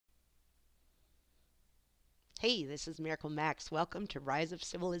Hey, this is Miracle Max. Welcome to Rise of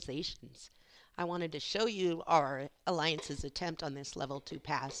Civilizations. I wanted to show you our Alliance's attempt on this level 2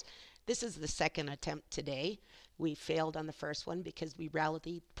 pass. This is the second attempt today. We failed on the first one because we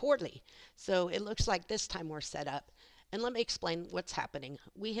rallied poorly. So it looks like this time we're set up. And let me explain what's happening.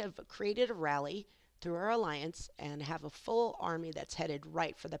 We have created a rally through our alliance and have a full army that's headed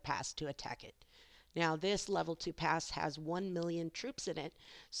right for the pass to attack it. Now, this level 2 pass has 1 million troops in it,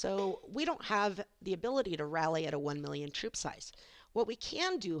 so we don't have the ability to rally at a 1 million troop size. What we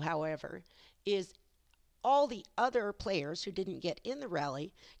can do, however, is all the other players who didn't get in the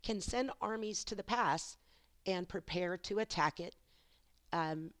rally can send armies to the pass and prepare to attack it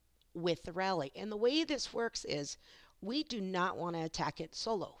um, with the rally. And the way this works is we do not want to attack it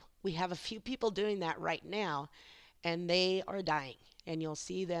solo. We have a few people doing that right now, and they are dying. And you'll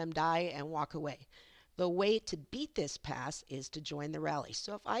see them die and walk away. The way to beat this pass is to join the rally.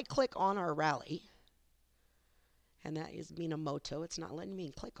 So if I click on our rally, and that is Minamoto, it's not letting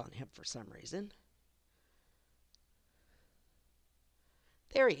me click on him for some reason.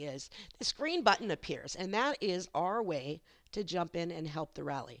 There he is. This green button appears, and that is our way to jump in and help the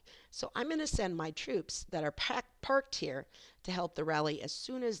rally. So I'm going to send my troops that are parked here to help the rally as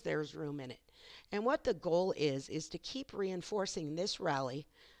soon as there's room in it. And what the goal is to keep reinforcing this rally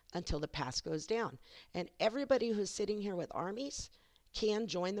until the pass goes down. And everybody who's sitting here with armies can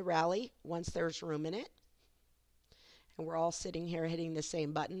join the rally once there's room in it. And we're all sitting here hitting the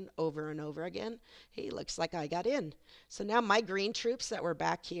same button over and over again. Hey, looks like I got in. So now my green troops that were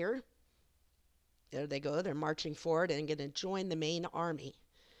back here, there they go. They're marching forward and going to join the main army.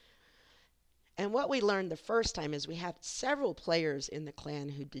 And what we learned the first time is we had several players in the clan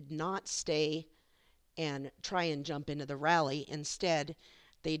who did not stay and try and jump into the rally. Instead,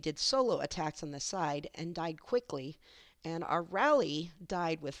 they did solo attacks on the side and died quickly. And our rally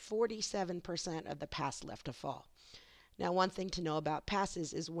died with 47% of the pass left to fall. Now, one thing to know about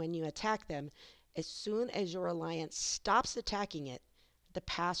passes is when you attack them, as soon as your alliance stops attacking it, the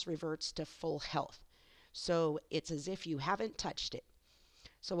pass reverts to full health. So it's as if you haven't touched it.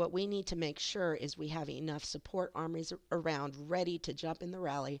 So what we need to make sure is we have enough support armies around ready to jump in the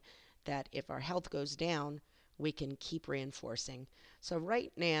rally that if our health goes down, we can keep reinforcing. So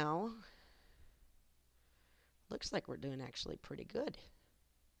right now, looks like we're doing actually pretty good.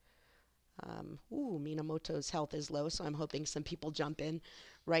 Minamoto's health is low, so I'm hoping some people jump in.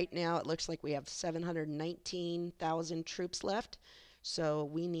 Right now, it looks like we have 719,000 troops left. So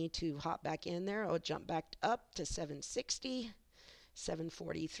we need to hop back in there. I'll jump back up to 760,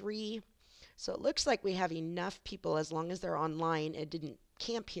 743. So it looks like we have enough people, as long as they're online and didn't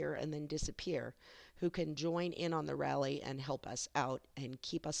camp here and then disappear, who can join in on the rally and help us out and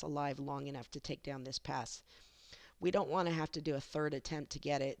keep us alive long enough to take down this pass. We don't want to have to do a third attempt to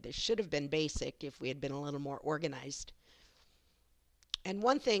get it. This should have been basic if we had been a little more organized. And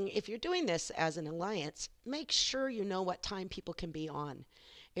one thing, if you're doing this as an alliance, make sure you know what time people can be on.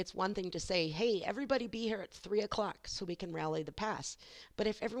 It's one thing to say, hey, everybody be here at 3 o'clock so we can rally the pass. But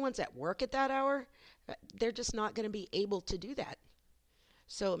if everyone's at work at that hour, they're just not going to be able to do that.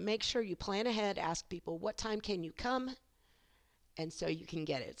 So make sure you plan ahead, ask people, what time can you come? And so you can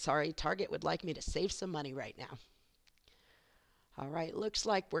get it. Sorry, Target would like me to save some money right now. All right, looks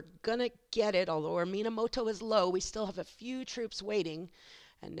like we're going to get it. Although our Minamoto is low, we still have a few troops waiting.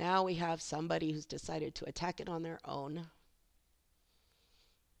 And now we have somebody who's decided to attack it on their own.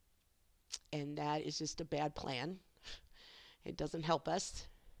 And that is just a bad plan. It doesn't help us.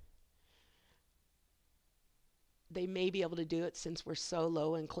 They may be able to do it since we're so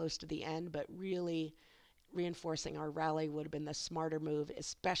low and close to the end, but really reinforcing our rally would have been the smarter move,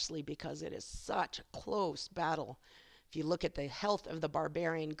 especially because it is such a close battle. If you look at the health of the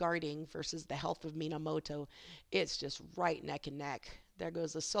barbarian guarding versus the health of Minamoto, it's just right neck and neck. There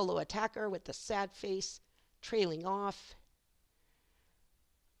goes the solo attacker with the sad face trailing off.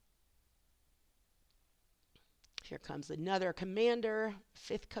 Here comes another commander,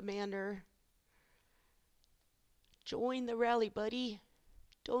 5th commander. Join the rally, buddy.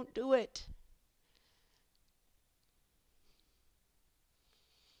 Don't do it.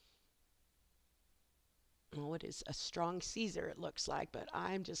 Oh, it is a strong Caesar, it looks like, but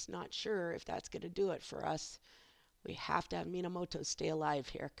I'm just not sure if that's going to do it for us. We have to have Minamoto stay alive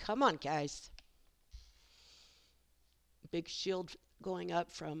here. Come on, guys. Big shield going up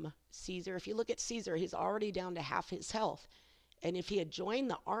from Caesar. If you look at Caesar, he's already down to half his health. And if he had joined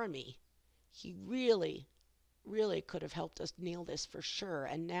the army, he really could have helped us nail this for sure.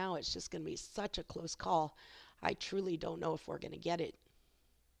 And now it's just going to be such a close call. I truly don't know if we're going to get it.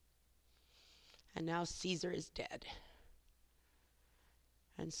 And now Caesar is dead.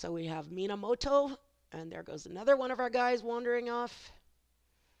 And so we have Minamoto And there goes another one of our guys wandering off.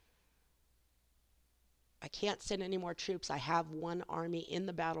 I can't send any more troops. I have one army in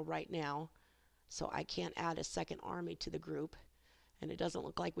the battle right now, so I can't add a second army to the group. And it doesn't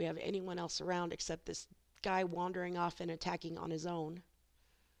look like we have anyone else around except this guy wandering off and attacking on his own.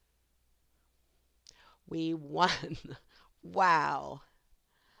 We won. Wow.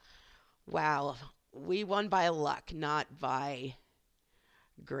 Wow. We won by luck, not by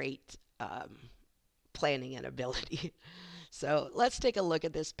great planning and ability. So let's take a look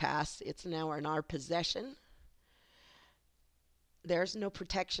at this pass. It's now in our possession. There's no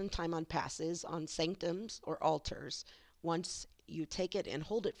protection time on passes, on sanctums or altars. Once you take it and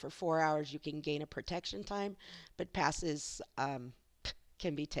hold it for 4 hours, you can gain a protection time, but passes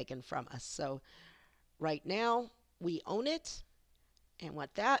can be taken from us. So right now, we own it, and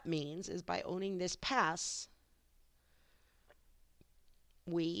what that means is by owning this pass,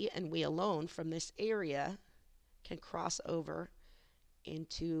 we and we alone from this area can cross over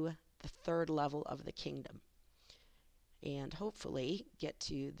into the third level of the kingdom and hopefully get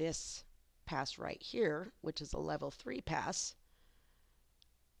to this pass right here, which is a level 3 pass,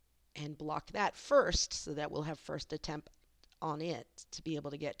 and block that first so that we'll have first attempt on it to be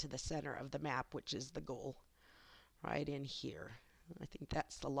able to get to the center of the map, which is the goal right in here. I think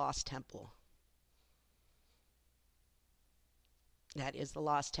that's the Lost Temple. That is the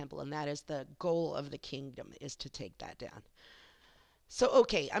Lost Temple, and that is the goal of the kingdom, is to take that down. So,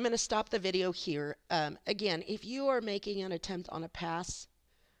 okay, I'm going to stop the video here. Again, if you are making an attempt on a pass,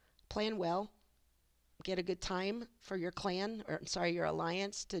 plan well. Get a good time for your clan, or sorry, your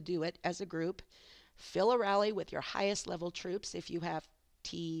alliance to do it as a group. Fill a rally with your highest level troops. If you have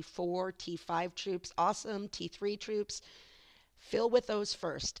T4, T5 troops, awesome, T3 troops, fill with those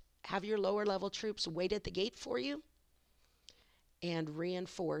first. Have your lower level troops wait at the gate for you and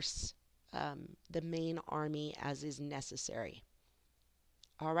reinforce the main army as is necessary.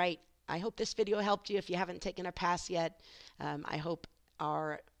 All right, I hope this video helped you if you haven't taken a pass yet. I hope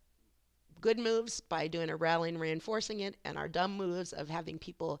our good moves by doing a rally and reinforcing it, and our dumb moves of having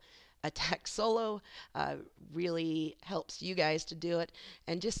people attack solo really helps you guys to do it.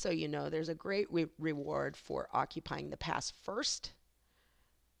 And just so you know, there's a great reward for occupying the pass first.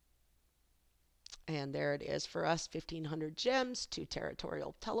 And there it is for us, 1,500 gems, 2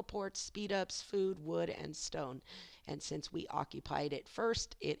 territorial teleports, speed ups, food, wood, and stone. And since we occupied it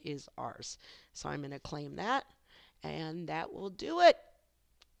first, it is ours. So I'm going to claim that, and that will do it.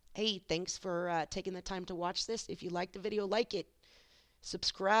 Hey, thanks for taking the time to watch this. If you like the video, like it,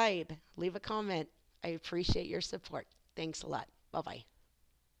 subscribe, leave a comment. I appreciate your support. Thanks a lot. Bye-bye.